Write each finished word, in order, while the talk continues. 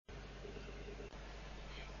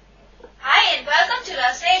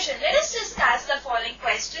the following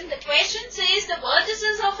question. The question says the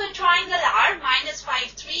vertices of a triangle are minus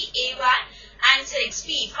 5, 3, A1 and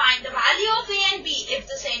 6B. Find the value of A and B if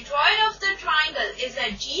the centroid of the triangle is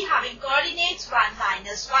at G having coordinates 1,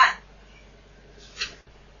 minus 1.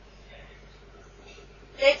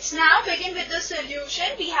 Let's now begin with the solution.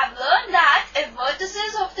 We have learned that if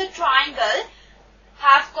vertices of the triangle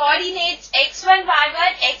have coordinates x1,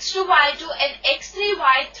 y1, x2, y2 and x3,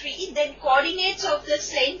 y3, then coordinates of the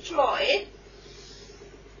centroid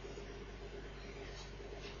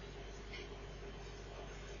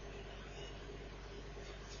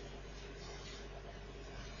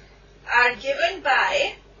are given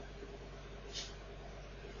by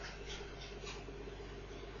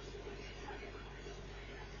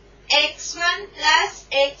x1 plus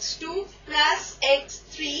x2 plus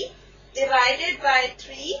x3 divided by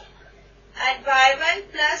 3 and y1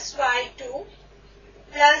 plus y2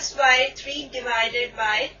 plus y3 divided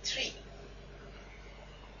by 3.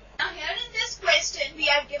 Now here in this question we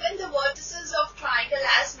are given the vertices of triangle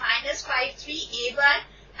as minus 5, 3, A1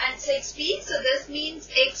 and 6B. So this means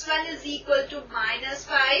x1 is equal to minus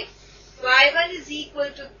 5, y1 is equal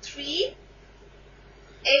to 3,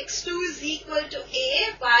 x2 is equal to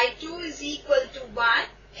A, y2 is equal to 1,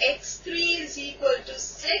 x3 is equal to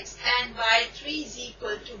 6 and y3 is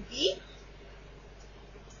equal to B.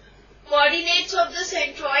 Coordinates of the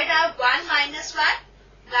centroid are 1, minus 1.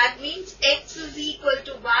 That means x is equal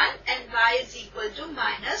to 1 and y is equal to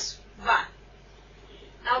minus 1.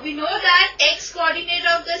 Now we know that x coordinate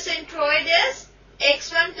of the centroid is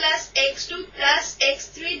x1 plus x2 plus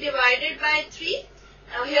x3 divided by 3.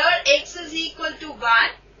 Now here x is equal to 1.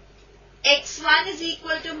 x1 is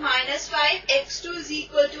equal to minus 5, x2 is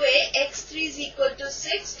equal to A, x3 is equal to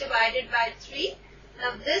 6 divided by 3.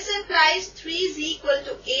 Now this implies 3 is equal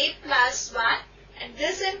to A plus 1 and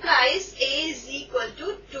this implies A is equal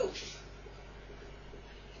to 2.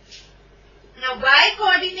 Now y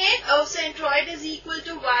coordinate of centroid is equal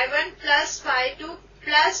to y1 plus y2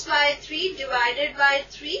 plus y3 divided by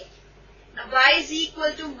 3. Now y is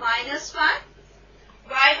equal to minus 1.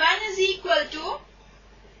 y1 is equal to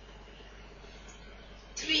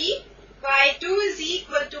 3, y2 is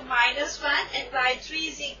equal to minus 1 and y3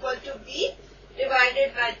 is equal to B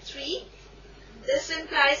divided by 3. This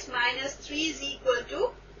implies minus 3 is equal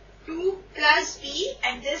to 2 plus B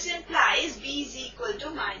and this implies B is equal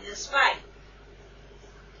to minus 5.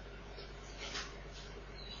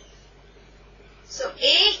 So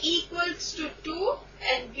A equals to 2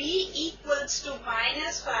 and B equals to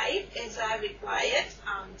minus 5 is our required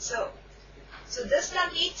answer. So this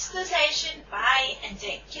completes the session. Bye and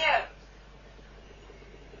take care.